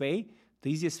easiest way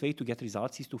to get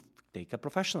results is to take a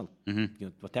professional.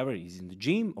 Whatever is in the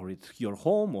gym or at your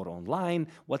home or online,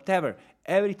 whatever.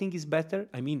 Everything is better.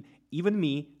 I mean, even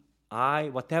me.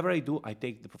 Whatever I do, I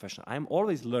take the professional. I'm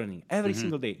always learning every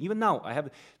single day. Even now, I have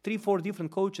 3-4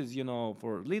 different coaches,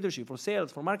 for leadership, for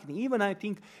sales, for marketing. Even I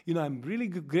think, I'm really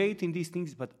great in these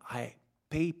things, but I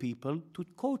pay people to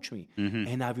coach me.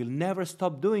 And I will never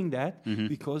stop doing that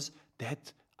because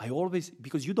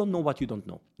you don't know what you don't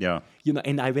know.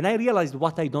 When I realized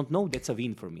what I don't know, that's a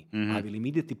win for me. I will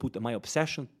immediately put my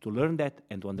obsession to learn that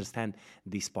and to understand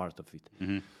this part of it.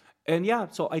 And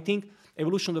so I think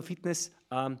evolution of fitness,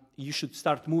 you should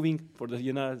start moving for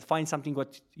find something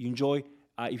what you enjoy.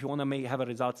 If you want to have a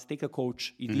results, take a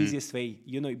coach. It's the easiest way,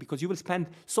 because you will spend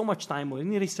so much time on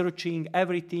researching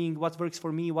everything, what works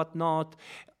for me, what not.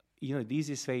 The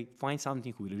easiest way, find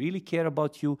something who will really care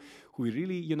about you, who will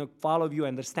really, follow you,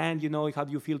 understand, how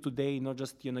do you feel today, not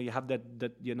just, you have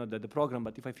the program,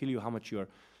 but if I feel how much you're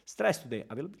stressed today,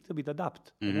 I will a little bit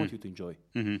adapt. I want you to enjoy.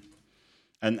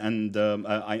 And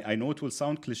I know it will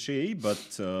sound cliche,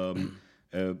 but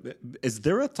is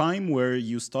there a time where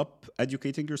you stop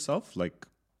educating yourself? Like,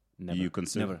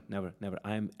 Never.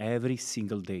 I am every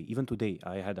single day. Even today,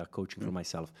 I had a coaching for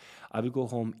myself. I will go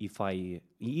home even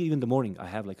in the morning, I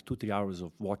have like 2-3 hours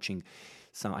of watching.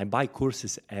 I buy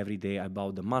courses every day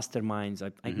about the masterminds.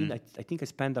 I think I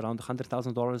spent around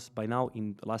 $100,000 by now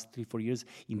in the last 3-4 years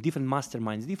in different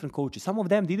masterminds, different coaches. Some of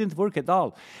them didn't work at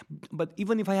all. But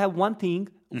even if I have one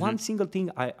single thing,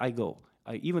 I go.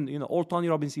 Even all Tony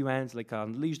Robbins events, like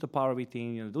Unleash the Power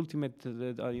Within, the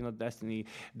Ultimate Destiny,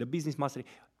 the Business Mastery.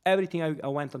 Everything I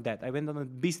went on that. I went on a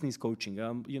business coaching,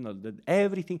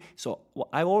 everything. So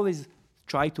I always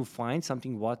try to find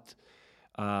something what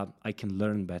I can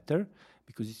learn better,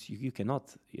 because you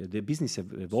cannot. The business is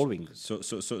evolving.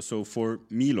 So for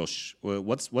Milos,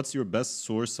 what's your best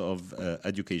source of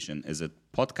education? Is it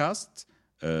podcast,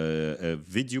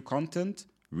 video content,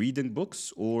 reading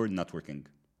books, or networking?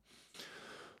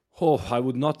 I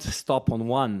would not stop on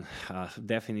one.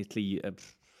 Definitely,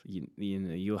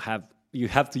 you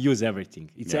have to use everything.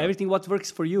 It's everything what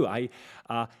works for you.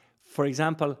 For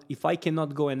example, if I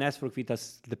cannot go and network with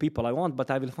the people I want, but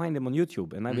I will find them on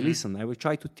YouTube and I will listen. I will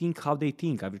try to think how they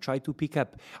think. I will try to pick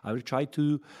up. I will try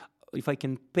to, if I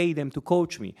can pay them to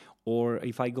coach me, or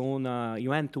if I go on an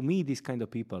event to meet these kind of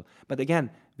people. But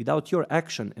again, without your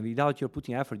action and without your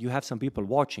putting effort, you have some people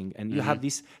watching, and you have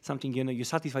this something, you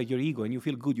satisfy your ego and you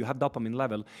feel good, you have dopamine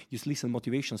level, you listen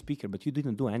motivation speaker, but you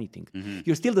didn't do anything.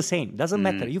 You're still the same, doesn't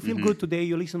matter. You feel good today,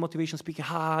 you listen motivation speaker,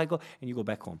 I go, and you go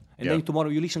back home. And then tomorrow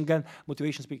you listen again,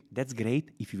 motivation speaker. That's great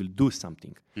if you will do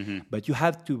something. But you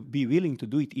have to be willing to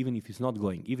do it even if it's not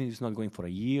going, even if it's not going for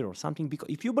a year or something, because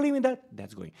if you believe in that,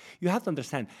 that's going. You have to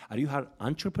understand, are you an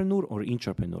entrepreneur or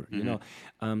intrapreneur?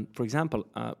 For example,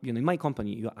 in my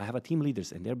company, I have a team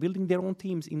leaders, and they're building their own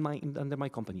teams under my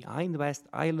company. I invest,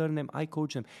 I learn them, I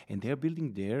coach them, and they're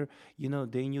building their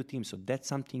new team. So that's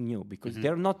something new, because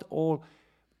they're not all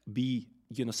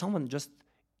someone just.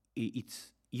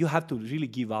 You have to really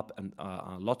give up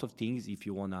a lot of things if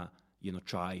you wanna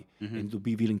try and to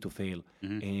be willing to fail.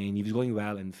 And if it's going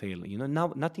well and fail,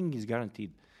 now nothing is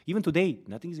guaranteed. Even today,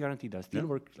 nothing is guaranteed. I still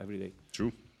work every day.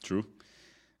 True.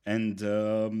 And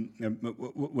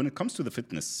when it comes to the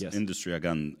fitness Yes. industry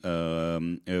again,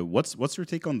 what's your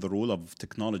take on the role of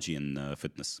technology in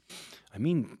fitness? I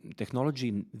mean,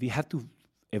 technology, we have to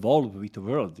evolve with the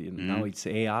world. Now it's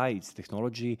AI, it's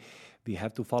technology. We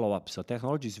have to follow up. So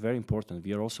technology is very important.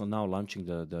 We are also now launching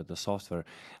the software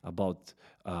about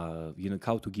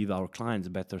how to give our clients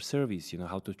better service.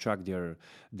 How to track their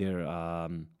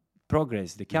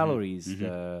progress, the calories,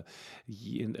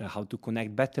 how to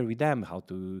connect better with them, how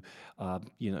to,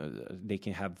 they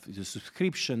can have the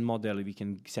subscription model, we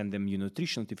can send them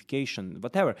nutrition notification,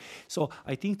 whatever. So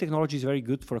I think technology is very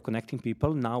good for connecting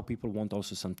people. Now people want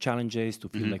also some challenges to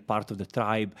feel like part of the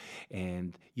tribe,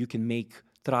 and you can make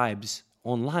tribes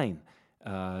online.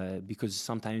 Because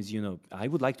sometimes, I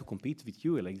would like to compete with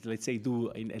you, like let's say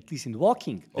at least in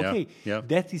walking. Okay,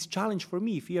 that is challenge for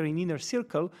me. If you're in inner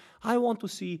circle, I want to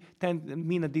see 10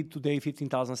 minutes did today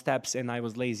 15,000 steps and I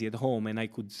was lazy at home and I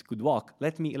could walk.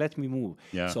 Let me move.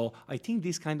 Yeah. So I think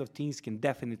these kind of things can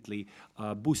definitely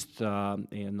boost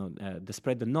the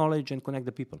spread the knowledge and connect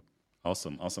the people.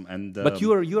 Awesome. And but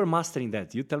you are mastering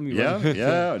that. You tell me.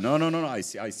 Yeah. No. I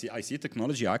see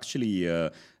technology actually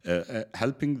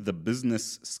helping the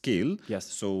business scale. Yes.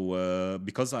 So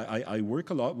because I work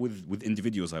a lot with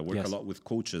individuals, I work a lot with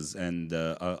coaches, and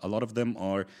a lot of them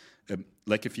are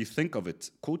like, if you think of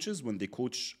it, coaches, when they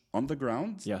coach on the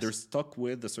ground, they're stuck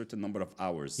with a certain number of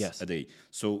hours a day.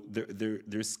 So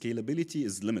their scalability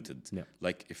is limited. Yeah.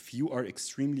 Like if you are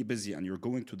extremely busy and you're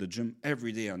going to the gym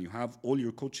every day and you have all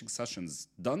your coaching sessions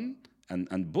done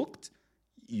and booked,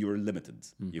 you're limited.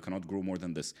 You cannot grow more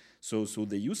than this. So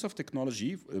the use of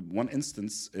technology, one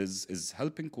instance is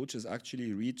helping coaches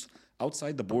actually reach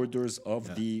outside the borders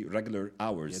of the regular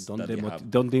hours.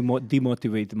 Don't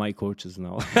demotivate my coaches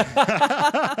now.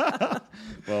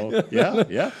 Well,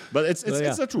 yeah, but it's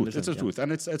the truth. It's the truth,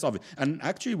 and it's obvious. And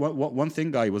actually, one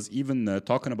thing I was even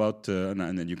talking about,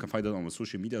 and you can find it on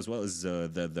social media as well, is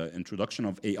the introduction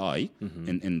of AI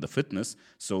in the fitness.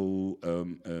 So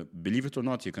believe it or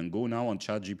not, you can go now on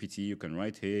ChatGPT. You can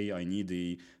write, "Hey, I need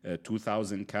a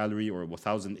 2,000 calorie or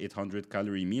 1,800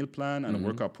 calorie meal plan and a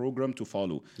workout program to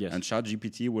follow." Yes. And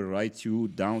ChatGPT will write you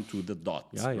down to the dot,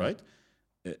 right?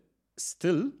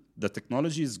 Still, the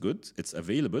technology is good. It's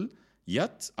available.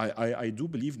 Yet, I do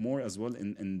believe more as well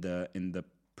in the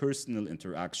personal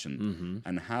interaction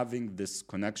and having this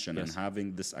connection and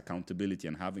having this accountability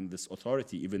and having this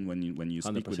authority, even when you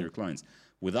speak 100%. With your clients.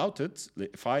 Without it,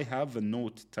 if I have a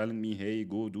note telling me, "Hey,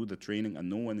 go do the training," and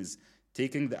no one is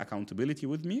taking the accountability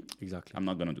with me, I'm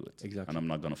not going to do it. Exactly. And I'm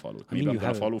not going to follow it. Maybe I'm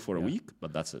going to follow for a week,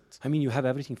 but that's it. I mean, you have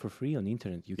everything for free on the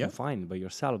internet. You can find by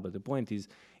yourself. But the point is,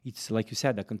 it's like you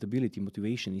said, accountability,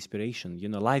 motivation, inspiration,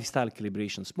 lifestyle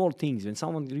calibration, small things. When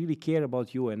someone really care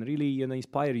about you and really,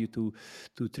 inspire you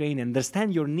to train and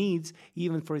understand your needs,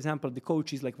 even, for example, the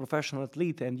coach is like professional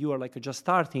athlete and you are like just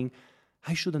starting,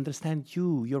 I should understand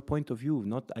your point of view.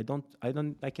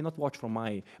 I cannot watch from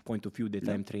my point of view that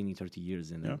I'm training 30 years.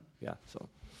 And so.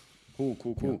 Cool.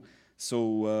 Yeah. So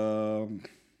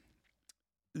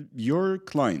your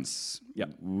clients,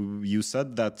 you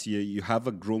said that you have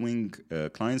a growing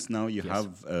clients now. You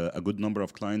have a good number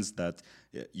of clients that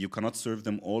you cannot serve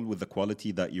them all with the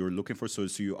quality that you're looking for. So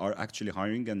you are actually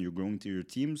hiring and you're growing to your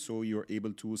team. So you're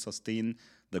able to sustain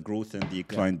the growth and the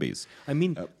client base. I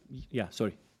mean,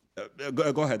 sorry.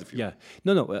 Go ahead. If you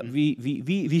No.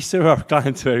 We serve our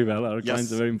clients very well. Our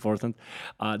clients are very important.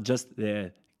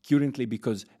 Currently,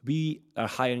 because we are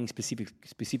hiring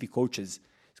specific coaches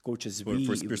for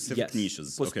specific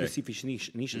niches. For specific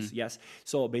niches, yes.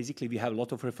 So basically, we have a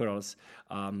lot of referrals,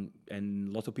 and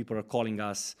a lot of people are calling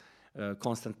us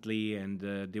constantly, and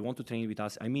they want to train with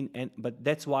us. I mean, but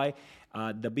that's why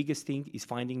the biggest thing is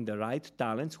finding the right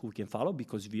talents who can follow,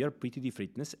 because we are PTD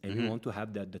Fitness, and we want to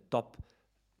have the top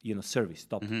service,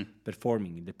 top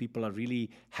performing. The people are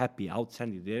really happy,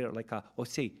 outstanding. They're like,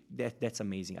 that's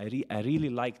amazing. I really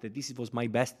like that. This was my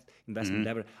best investment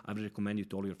ever. I will recommend you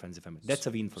to all your friends and family. That's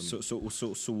a win for me.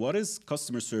 So what is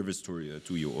customer service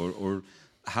to you, or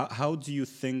how do you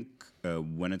think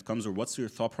when it comes, or what's your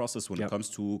thought process when it comes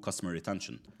to customer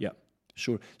retention? Yeah.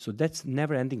 Sure. So that's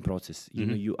never-ending process.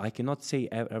 I cannot say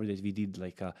ever that we did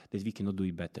that we cannot do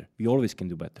it better. We always can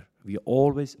do better. We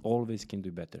always can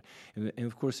do better. And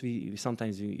of course, we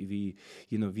sometimes we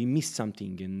miss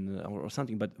something or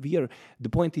something. But the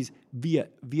point is we are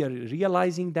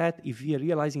realizing that if we are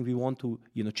realizing we want to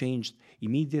change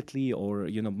immediately, or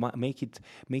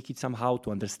make it somehow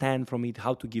to understand from it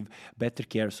how to give better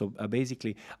care. So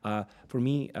basically, for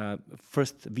me,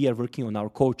 first we are working on our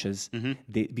coaches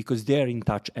because they are in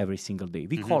touch every single day.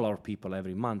 We call our people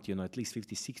every month, at least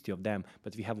 50, 60 of them,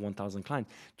 but we have 1,000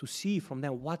 clients, to see from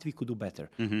them what we could do better.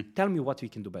 Tell me what we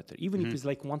can do better. Even if it's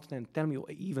like 1 to 10, tell me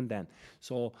even then.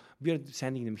 So we are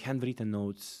sending them handwritten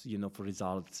notes, for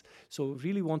results. So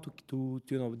really want to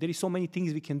there is so many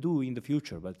things we can do in the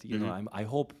future, but, I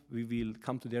hope we will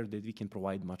come to there that we can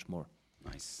provide much more.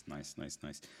 Nice.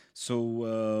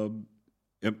 So,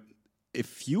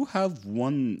 if you have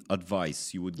one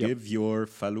advice you would give your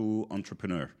fellow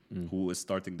entrepreneur who is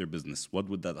starting their business, what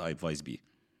would that advice be?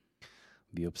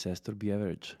 Be obsessed or be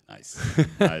average.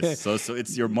 Nice. So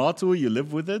it's your motto. You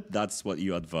live with it. That's what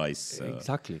you advise.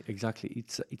 Exactly.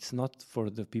 It's not for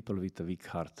the people with a weak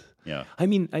heart. Yeah. I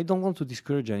mean, I don't want to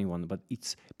discourage anyone, but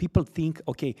it's people think,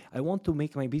 okay, I want to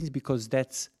make my business because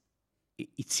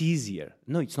it's easier.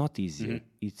 No, it's not easier.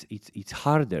 It's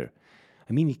harder.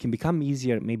 I mean, it can become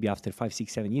easier maybe after 5,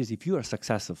 6, 7 years if you are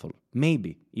successful.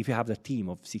 Maybe if you have the team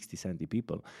of 60, 70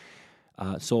 people.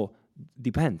 So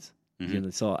depends.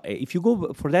 So if you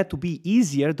go for that to be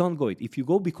easier, don't go it. If you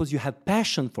go because you have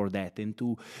passion for that and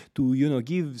to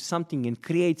give something and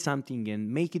create something and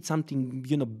make it something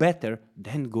better,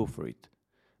 then go for it.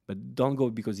 But don't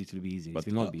go because it will be easy. It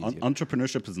will not be easy.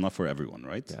 Entrepreneurship is not for everyone,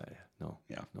 right? No.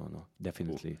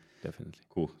 Definitely.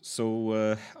 Cool.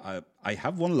 So I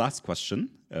have one last question.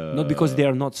 Not because they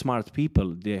are not smart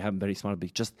people. They have very smart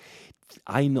people. Just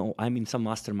I know I'm in some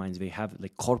masterminds. They have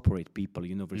like corporate people,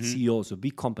 CEOs of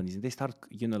big companies, and they start,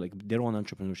 like their own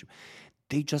entrepreneurship.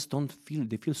 They just don't feel.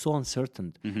 They feel so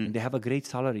uncertain, and they have a great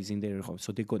salaries in their home,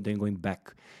 so they're going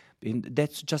back. And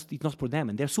that's just, it's not for them.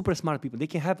 And they're super smart people. They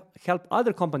can help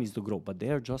other companies to grow, but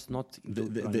they're just not.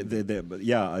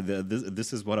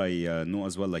 This is what I know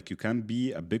as well. Like you can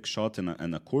be a big shot in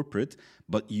a corporate,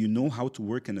 but you know how to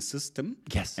work in a system.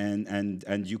 Yes.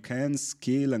 And you can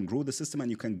scale and grow the system, and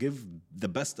you can give the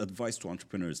best advice to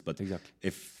entrepreneurs. But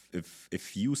exactly.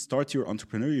 If you start your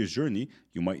entrepreneurial journey,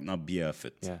 you might not be a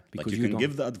fit. Yeah, because you can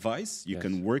give the advice, you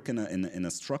can work in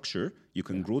a structure, you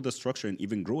can grow the structure and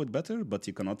even grow it better, but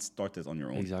you cannot start it on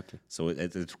your own. Exactly. So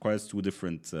it requires two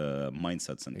different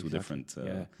mindsets and two different.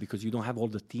 Because you don't have all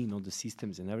the team, all the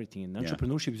systems and everything. And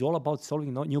entrepreneurship is all about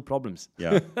solving new problems.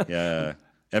 Yeah.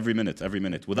 Every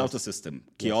minute, without a system,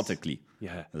 chaotically.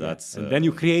 That's and then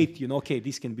you create, okay,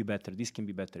 this can be better,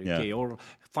 okay, or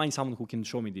find someone who can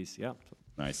show me this.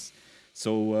 Nice.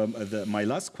 So my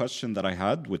last question that I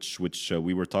had, which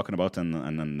we were talking about,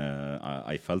 and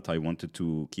I felt I wanted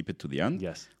to keep it to the end.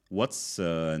 Yes. What's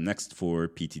next for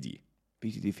PTD?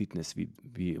 PTD Fitness,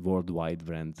 we worldwide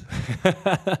brand.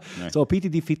 Nice. So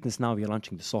PTD Fitness, now we are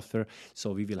launching the software.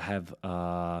 So we will have,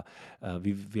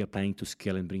 we are planning to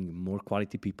scale and bring more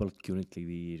quality people. Currently,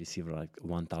 we receive like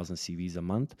 1,000 CVs a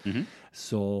month.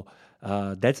 So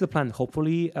that's the plan.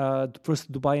 Hopefully,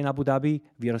 first Dubai and Abu Dhabi.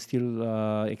 We are still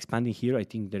expanding here. I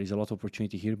think there is a lot of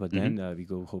opportunity here, but then we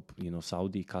go hope,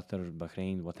 Saudi, Qatar,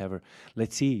 Bahrain, whatever.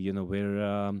 Let's see,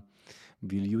 where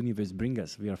will universe bring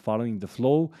us. We are following the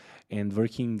flow and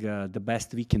working the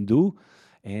best we can do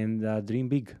and dream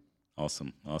big.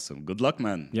 Awesome. Good luck,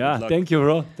 man. Yeah, thank you,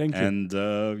 bro. Thank you. And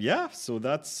so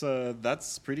that's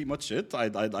pretty much it.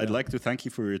 I'd like to thank you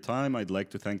for your time. I'd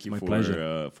like to thank you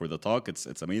for the talk.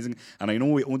 It's amazing. And I know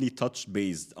we only touched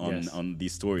base on the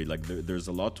story. Like there's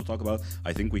a lot to talk about.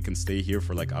 I think we can stay here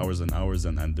for like hours and hours,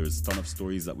 and there's a ton of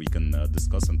stories that we can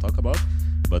discuss and talk about.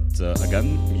 But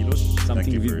again, Milos, thank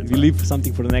you for your time. We leave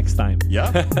something for the next time.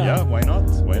 Yeah, why not?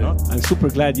 I'm super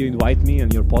glad you invite me on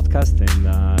your podcast, and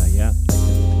I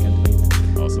can't wait.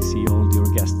 Awesome. See all your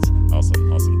guests.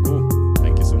 Awesome. Cool.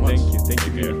 Thank you so much. Thank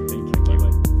you.